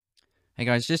Hey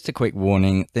guys, just a quick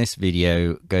warning. This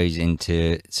video goes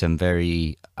into some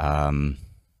very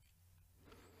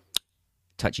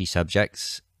touchy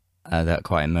subjects that are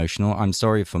quite emotional. I'm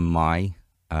sorry for my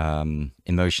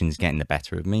emotions getting the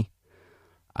better of me.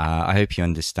 I hope you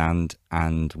understand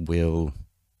and will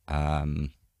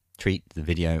treat the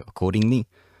video accordingly.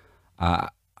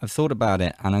 I've thought about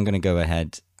it and I'm going to go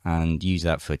ahead and use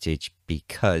that footage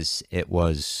because it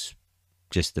was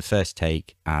just the first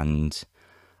take, and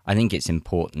I think it's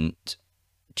important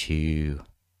to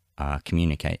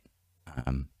communicate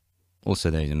also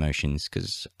those emotions,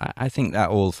 because I think that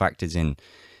all factors in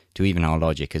to even our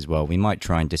logic as well. We might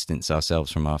try and distance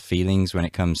ourselves from our feelings when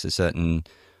it comes to certain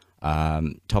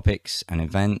topics and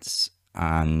events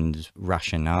and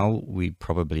rationale. We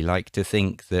probably like to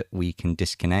think that we can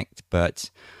disconnect, but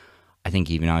I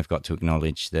think even I've got to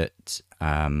acknowledge that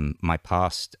my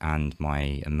past and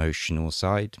my emotional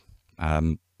side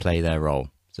play their role.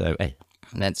 So hey,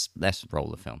 let's roll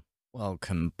the film.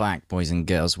 Welcome back, boys and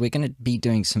girls. We're going to be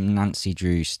doing some Nancy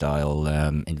Drew style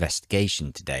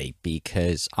investigation today,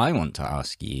 because I want to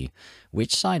ask you,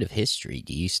 which side of history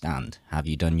do you stand? Have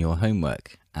you done your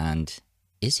homework? And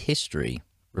is history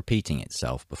repeating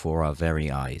itself before our very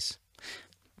eyes?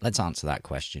 Let's answer that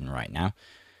question right now.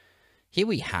 Here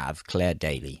we have Claire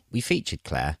Daly. We featured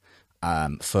Claire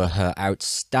for her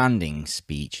outstanding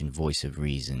speech and voice of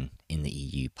reason in the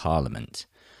EU Parliament.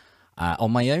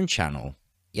 On my own channel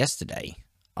yesterday,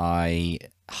 I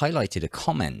highlighted a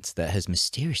comment that has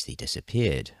mysteriously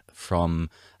disappeared from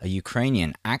a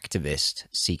Ukrainian activist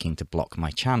seeking to block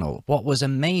my channel. What was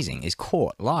amazing, is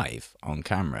caught live on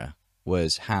camera,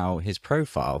 was how his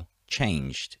profile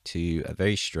changed to a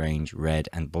very strange red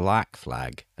and black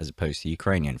flag as opposed to the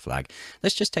Ukrainian flag.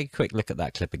 Let's just take a quick look at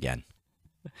that clip again.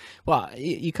 Well,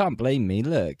 you can't blame me.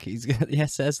 Look, he's got the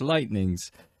SS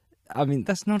Lightnings. I mean,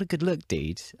 that's not a good look,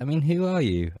 dude. I mean, who are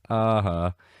you?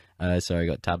 Sorry, I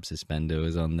got tab suspender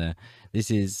was on there.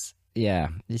 This is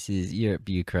Europe,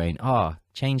 Ukraine.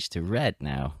 Changed to red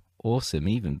now. Awesome,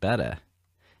 even better.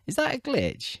 Is that a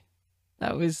glitch?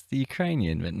 That was the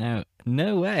Ukrainian, but now,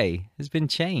 no way, has been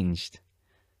changed.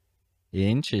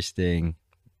 Interesting.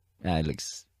 It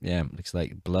looks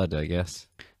like blood, I guess.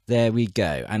 There we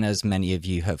go. And as many of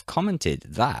you have commented,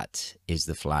 that is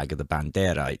the flag of the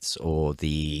Banderites, or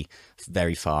the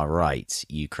very far right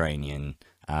Ukrainian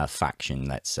faction,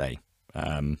 let's say.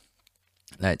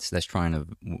 Let's try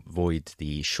and avoid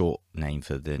the short name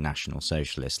for the National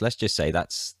Socialists. Let's just say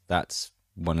that's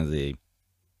one of the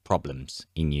problems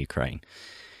in Ukraine.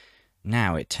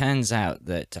 Now, it turns out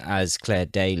that, as Claire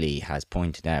Daly has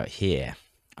pointed out here,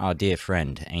 our dear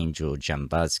friend Angel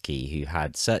Jambuski, who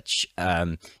had such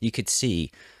you could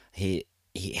see he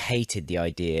hated the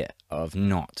idea of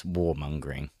not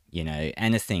warmongering. You know,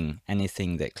 anything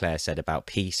that Claire said about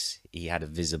peace, he had a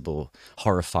visible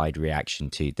horrified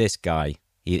reaction to. This guy,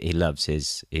 he loves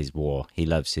his war, he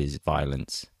loves his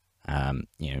violence.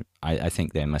 You know, I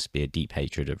think there must be a deep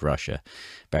hatred of Russia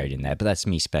buried in there, but that's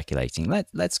me speculating.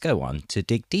 Let's go on to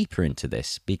dig deeper into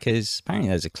this, because apparently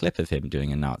there's a clip of him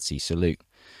doing a Nazi salute.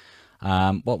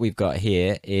 What we've got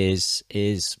here is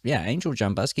Angel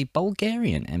Jambuski,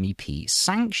 Bulgarian MEP,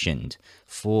 sanctioned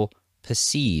for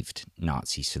perceived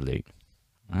Nazi salute.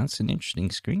 That's an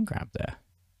interesting screen grab there.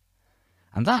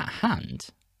 And that hand,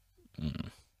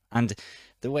 and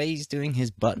the way he's doing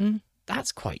his button,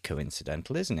 that's quite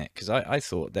coincidental, isn't it? Because I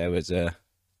thought there was a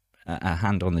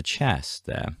hand on the chest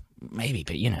there. Maybe,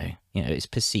 but you know, it's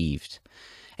perceived.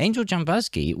 Angel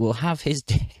Jambuski will have his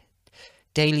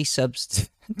daily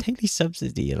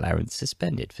subsidy allowance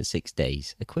suspended for 6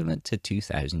 days, equivalent to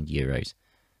 €2,000,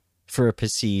 for a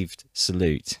perceived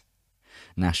salute.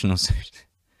 National salute.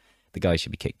 The guy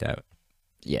should be kicked out.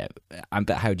 Yeah,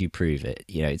 but how do you prove it?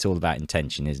 You know, it's all about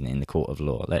intention, isn't it, in the court of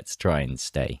law? Let's try and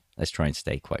stay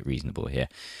quite reasonable here.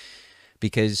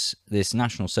 Because this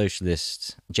National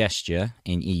Socialist gesture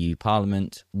in EU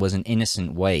Parliament was an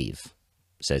innocent wave,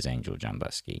 says Angel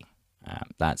Jambuski.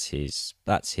 That's his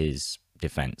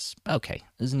defense. Okay,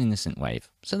 there's an innocent wave.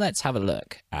 So let's have a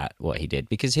look at what he did,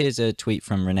 because here's a tweet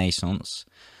from Renaissance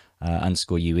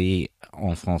 _UE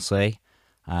en français,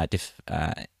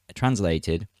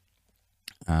 translated.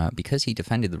 Because he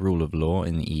defended the rule of law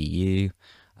in the EU,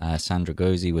 Sandra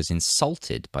Gozzi was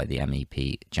insulted by the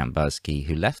MEP Jambuski,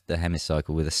 who left the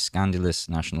hemicycle with a scandalous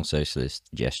National Socialist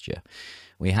gesture.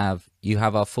 You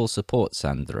have our full support,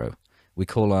 Sandro. We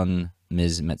call on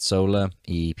Ms. Metsola,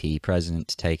 EEP President,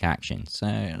 to take action. So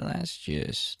let's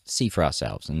just see for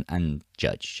ourselves and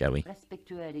judge, shall we?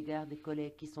 Respectueux à l'égard des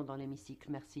collègues qui sont dans l'hémicycle,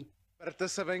 merci. Berte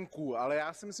se venku, ale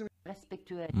já si myslím...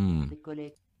 Respectueux à l'égard des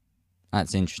collègues.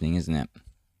 That's interesting, isn't it?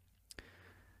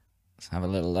 Let's have a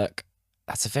little look.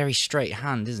 That's a very straight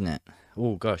hand, isn't it?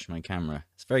 Oh gosh, my camera.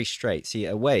 It's very straight. See,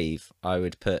 a wave, I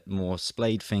would put more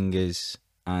splayed fingers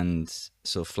and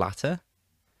sort of flatter.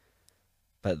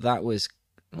 But that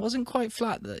wasn't quite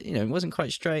flat. You know, it wasn't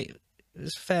quite straight. It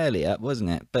was fairly up,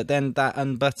 wasn't it? But then that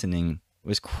unbuttoning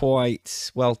was quite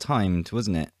well timed,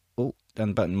 wasn't it? Oh,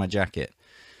 unbuttoned my jacket.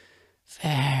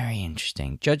 Very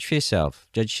interesting. Judge for yourself.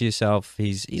 Judge for yourself.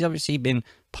 He's obviously been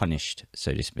punished,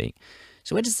 so to speak.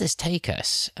 So where does this take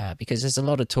us? Because there's a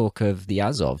lot of talk of the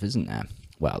Azov, isn't there?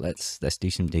 Well, let's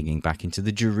do some digging back into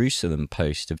the Jerusalem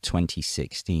Post of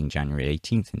 2016, January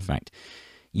 18th, in fact.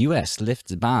 US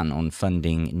lifts ban on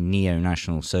funding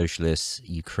neo-national socialist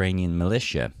Ukrainian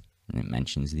militia. And it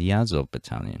mentions the Azov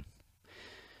battalion.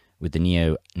 With the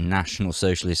neo-national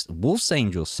socialist Wolf's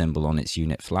Angel symbol on its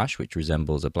unit flash, which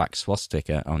resembles a black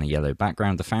swastika on a yellow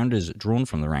background, the founders, drawn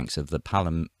from the ranks of the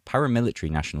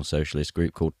paramilitary national socialist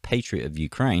group called Patriot of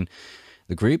Ukraine.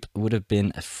 The group would have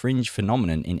been a fringe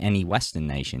phenomenon in any Western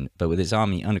nation, but with its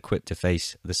army unequipped to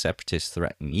face the separatist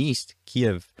threat in the east,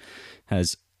 Kiev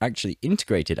has actually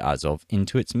integrated Azov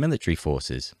into its military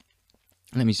forces.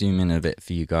 Let me zoom in a bit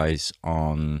for you guys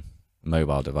on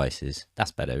mobile devices.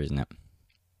 That's better, isn't it?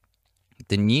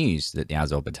 The news that the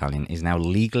Azov battalion is now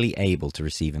legally able to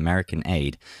receive American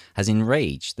aid has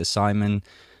enraged the Simon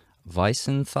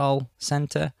Wiesenthal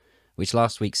Center, which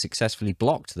last week successfully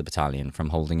blocked the battalion from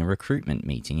holding a recruitment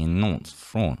meeting in Nantes,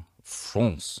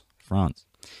 France.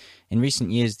 In recent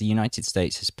years, the United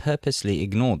States has purposely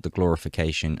ignored the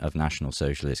glorification of National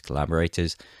Socialist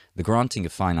collaborators, the granting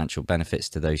of financial benefits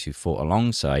to those who fought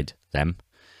alongside them,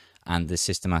 and the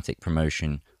systematic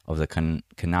promotion of the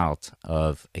canard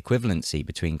of equivalency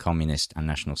between communist and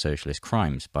National Socialist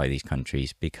crimes by these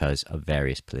countries because of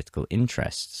various political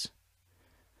interests.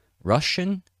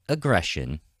 Russian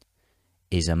aggression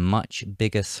is a much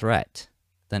bigger threat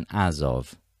than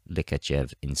Azov,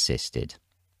 Likachev insisted.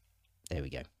 There we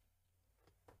go.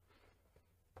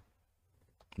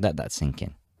 Let that sink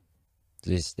in.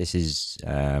 This is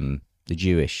the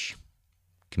Jewish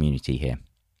community here.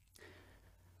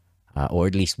 Or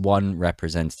at least one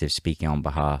representative speaking on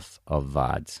behalf of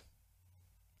VAD.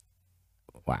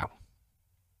 Wow.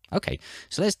 Okay,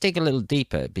 so let's dig a little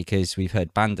deeper because we've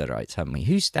heard Banderites, haven't we?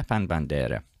 Who's Stepan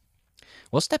Bandera?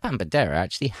 Well, Stepan Bandera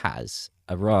actually has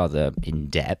a rather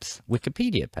in-depth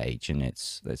Wikipedia page, and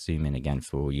let's zoom in again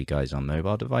for you guys on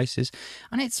mobile devices,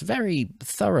 and it's very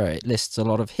thorough. It lists a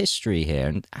lot of history here,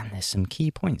 and there's some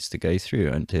key points to go through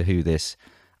into who this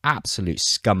absolute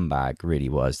scumbag really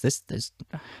was.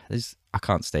 I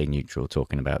can't stay neutral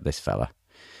talking about this fella.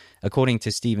 According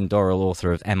to Stephen Dorrell,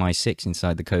 author of MI6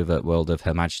 Inside the Covert World of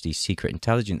Her Majesty's Secret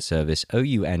Intelligence Service,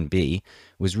 OUNB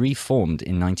was reformed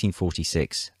in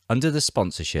 1946 under the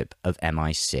sponsorship of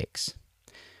MI6.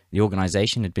 The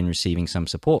organization had been receiving some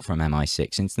support from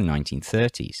MI6 since the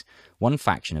 1930s. One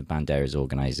faction of Bandera's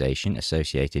organization,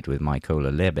 associated with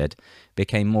Mykola Lebed,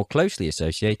 became more closely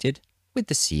associated with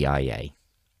the CIA.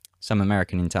 Some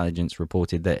American intelligence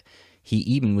reported that he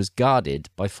even was guarded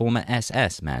by former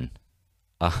SS men.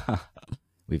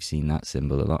 We've seen that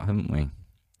symbol a lot, haven't we?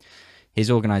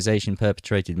 His organization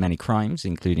perpetrated many crimes,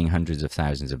 including hundreds of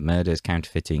thousands of murders,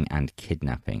 counterfeiting, and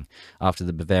kidnapping. After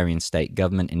the Bavarian state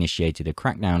government initiated a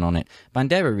crackdown on it,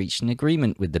 Bandera reached an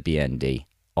agreement with the BND,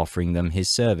 offering them his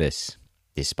service,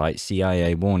 despite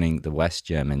CIA warning the West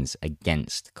Germans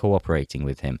against cooperating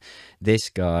with him.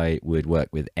 This guy would work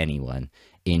with anyone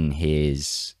in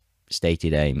his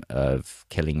stated aim of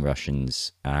killing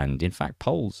Russians and, in fact,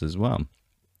 Poles as well.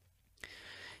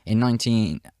 In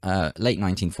late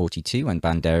 1942, when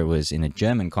Bandera was in a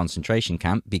German concentration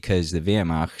camp, because the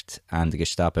Wehrmacht and the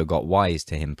Gestapo got wise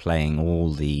to him playing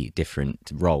all the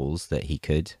different roles that he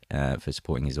could for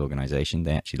supporting his organization,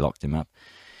 they actually locked him up.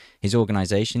 His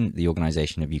organization, the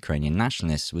Organization of Ukrainian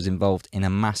Nationalists, was involved in a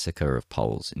massacre of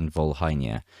Poles in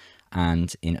Volhynia,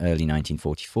 and in early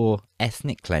 1944,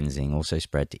 ethnic cleansing also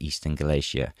spread to eastern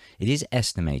Galicia. It is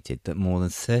estimated that more than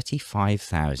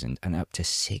 35,000 and up to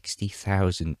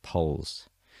 60,000 Poles,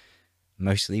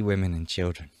 mostly women and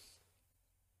children,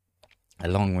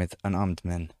 along with unarmed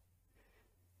men,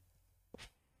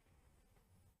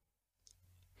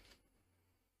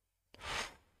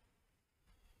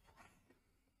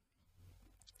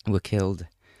 were killed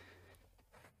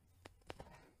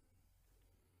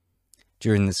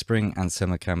during the spring and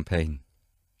summer campaign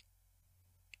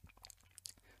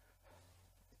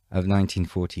of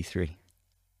 1943.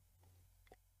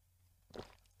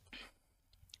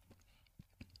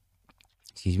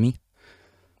 Excuse me.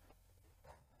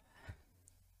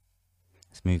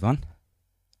 Let's move on.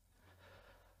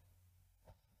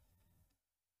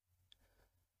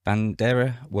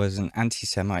 Bandera was an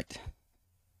anti-Semite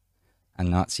and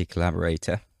Nazi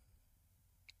collaborator.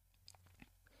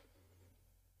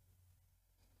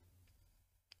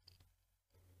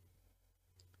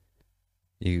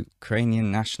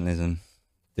 Ukrainian nationalism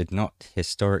did not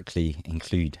historically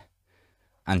include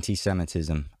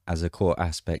anti-Semitism as a core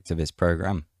aspect of its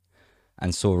program,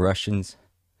 and saw Russians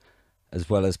as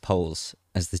well as Poles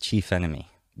as the chief enemy,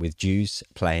 with Jews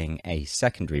playing a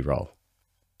secondary role.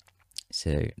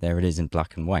 So there it is in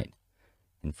black and white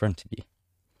in front of you.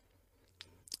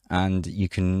 And you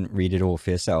can read it all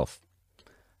for yourself.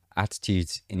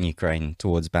 Attitudes in Ukraine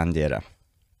towards Bandera.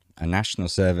 A national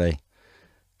survey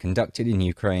conducted in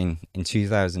Ukraine in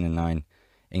 2009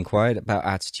 inquired about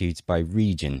attitudes by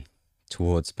region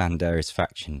towards Bandera's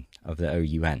faction of the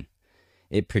OUN.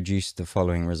 It produced the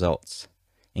following results.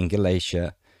 In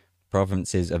Galicia,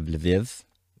 provinces of Lviv,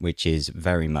 which is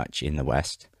very much in the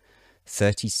west,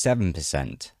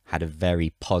 37% had a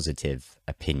very positive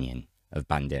opinion of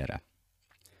Bandera.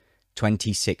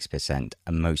 26%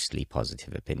 a mostly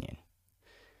positive opinion.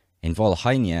 In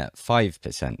Volhynia,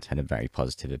 5% had a very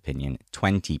positive opinion,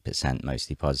 20%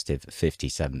 mostly positive,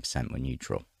 57% were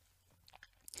neutral.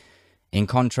 In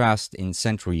contrast, in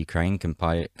central Ukraine,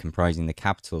 comprising the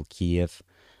capital Kiev,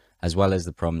 as well as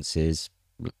the provinces,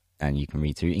 and you can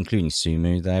read through, including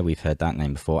Sumu there, we've heard that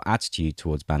name before, attitude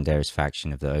towards Bandera's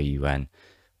faction of the OUN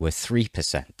were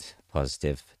 3%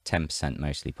 positive, 10%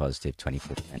 mostly positive,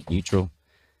 24% neutral.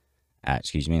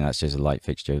 Excuse me, that's just a light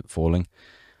fixture falling.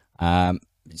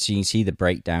 So you can see the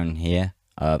breakdown here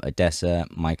of Odessa,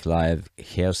 Mykolaiv,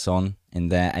 Kherson in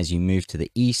there. As you move to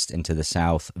the east and to the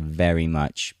south, very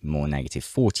much more negative.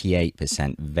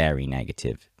 48% very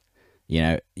negative. You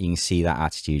know, you can see that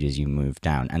attitude as you move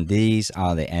down. And these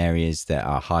are the areas that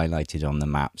are highlighted on the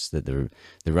maps that the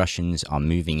Russians are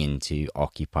moving into,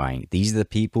 occupying. These are the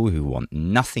people who want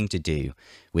nothing to do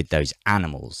with those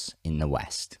animals in the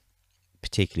west,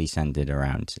 particularly centered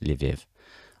around Lviv.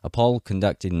 A poll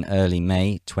conducted in early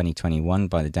May 2021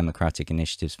 by the Democratic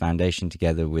Initiatives Foundation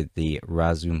together with the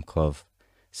Razumkov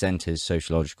Center's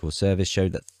Sociological Service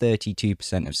showed that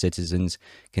 32% of citizens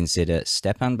consider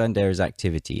Stepan Bandera's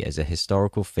activity as a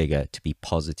historical figure to be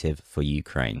positive for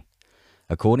Ukraine.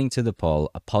 According to the poll,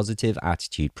 a positive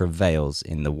attitude prevails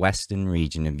in the western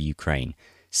region of Ukraine,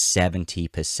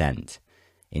 70%.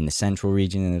 In the central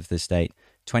region of the state,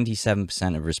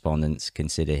 27% of respondents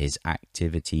consider his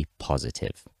activity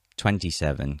positive.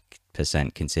 27%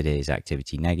 consider his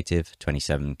activity negative.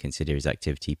 27% consider his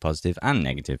activity positive and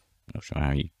negative. Not sure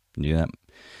how you can do that.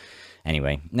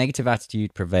 Anyway, negative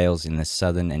attitude prevails in the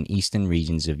southern and eastern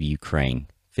regions of Ukraine.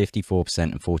 54%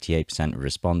 and 48% of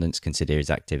respondents consider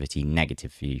his activity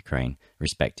negative for Ukraine,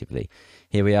 respectively.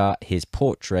 Here we are, his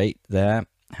portrait there,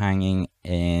 hanging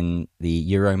in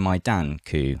the Euromaidan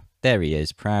coup. There he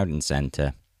is, proud and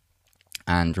center.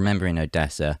 And remember, in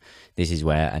Odessa, this is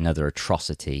where another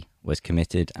atrocity was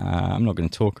committed. I'm not going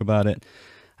to talk about it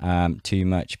too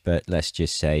much, but let's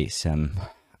just say some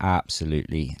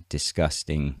absolutely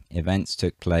disgusting events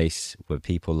took place where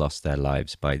people lost their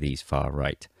lives by these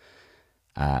far-right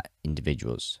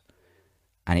individuals.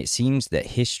 And it seems that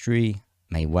history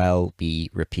may well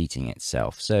be repeating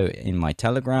itself. So in my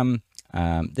Telegram,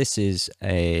 this is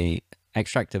a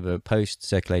extract of a post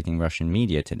circulating Russian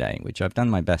media today, which I've done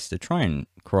my best to try and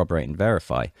corroborate and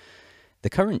verify. The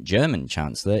current German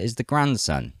Chancellor is the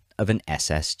grandson of an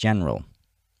SS general.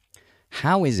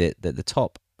 How is it that the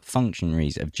top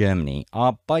functionaries of Germany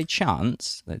are, by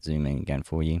chance, let's zoom in again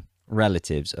for you,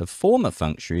 relatives of former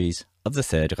functionaries of the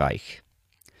Third Reich?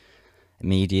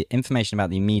 Immediate information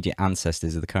about the immediate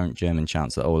ancestors of the current German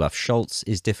Chancellor Olaf Scholz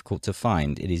is difficult to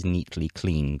find. It is neatly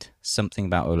cleaned. Something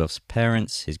about Olaf's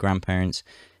parents, his grandparents,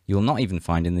 you will not even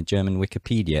find in the German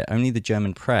Wikipedia. Only the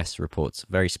German press reports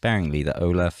very sparingly that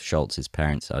Olaf Scholz's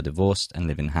parents are divorced and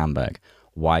live in Hamburg.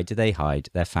 Why do they hide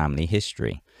their family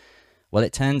history? Well,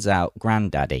 it turns out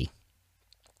Granddaddy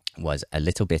was a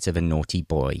little bit of a naughty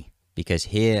boy, because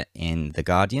here in The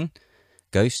Guardian,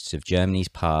 ghosts of Germany's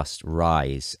past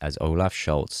rise as Olaf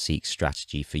Scholz seeks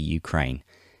strategy for Ukraine.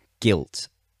 Guilt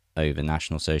over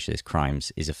National Socialist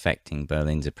crimes is affecting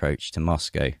Berlin's approach to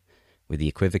Moscow, with the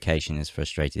equivocation has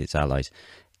frustrated its allies.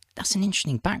 That's an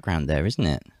interesting background there, isn't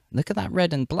it? Look at that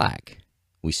red and black.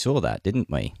 We saw that, didn't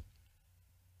we?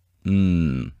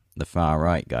 The far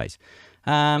right, guys.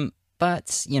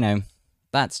 But, you know,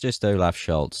 that's just Olaf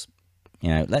Scholz. You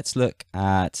know, let's look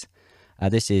at,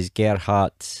 this is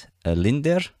Gerhard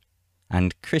Linder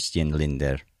and Christian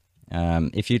Linder.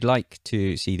 If you'd like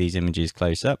to see these images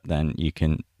close up, then you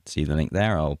can see the link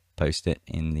there. I'll post it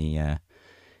in the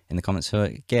comments for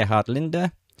Gerhard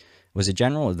Linder. Was a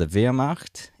general of the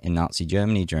Wehrmacht in Nazi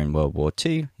Germany during World War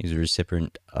II. He was a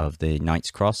recipient of the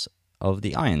Knight's Cross of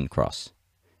the Iron Cross.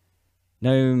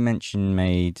 No mention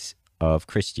made of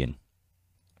Christian.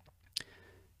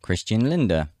 Christian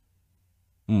Lindner.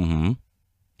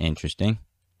 Interesting.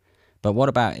 But what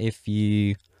about if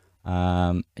you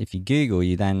Google,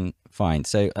 you then find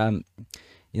you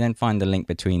then find the link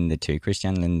between the two.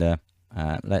 Christian Lindner.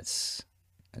 Let's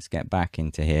get back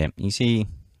into here. You see,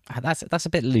 that's a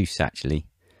bit loose actually.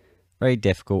 Very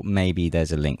difficult. Maybe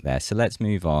there's a link there. So let's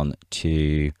move on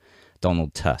to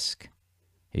Donald Tusk,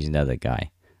 who's another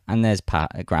guy. And there's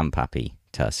Grandpappy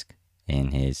Tusk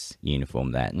in his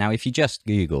uniform there. Now, if you just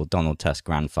Google Donald Tusk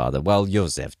grandfather, well,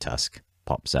 Josef Tusk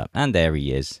pops up, and there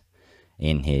he is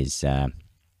in his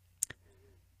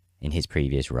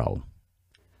previous role.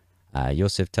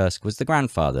 Josef Tusk was the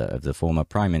grandfather of the former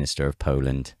Prime Minister of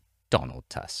Poland, Donald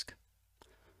Tusk.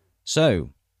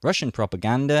 So, Russian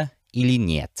propaganda, ili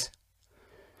niet.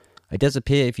 It does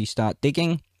appear if you start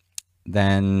digging,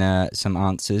 then some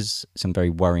answers, some very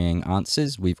worrying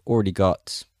answers. We've already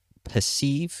got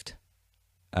perceived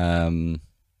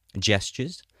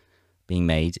gestures being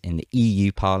made in the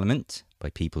EU Parliament by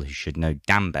people who should know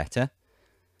damn better.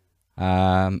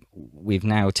 We've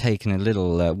now taken a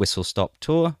little whistle-stop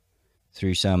tour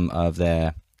through some of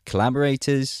their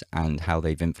collaborators and how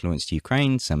they've influenced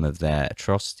Ukraine, some of their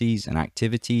atrocities and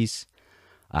activities,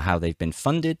 how they've been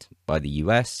funded by the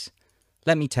US.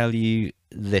 Let me tell you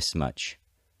this much.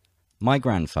 My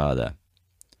grandfather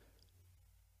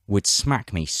would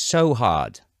smack me so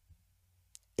hard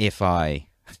if I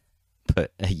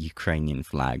put a Ukrainian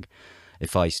flag,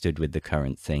 if I stood with the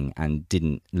current thing and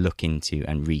didn't look into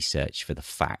and research for the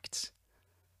facts.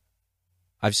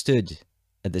 I've stood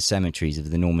at the cemeteries of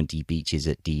the Normandy beaches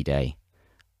at D-Day.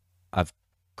 I've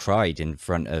cried in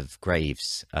front of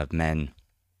graves of men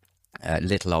a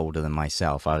little older than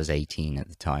myself. I was 18 at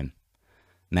the time.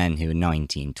 Men who were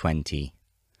 19, 20,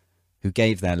 who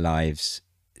gave their lives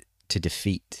to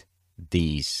defeat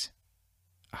these,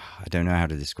 I don't know how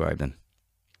to describe them.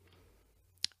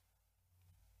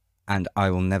 And I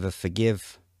will never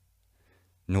forgive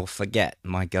nor forget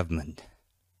my government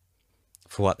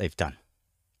for what they've done.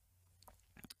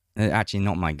 Actually,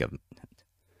 not my government.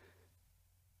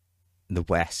 The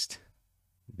West,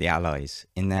 the Allies,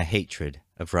 in their hatred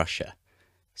of Russia,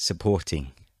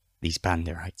 supporting these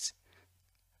Banderites.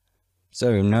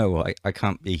 So, no, I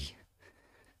can't be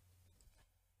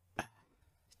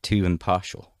too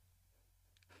impartial.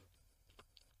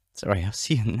 Sorry, I'll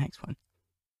see you in the next one.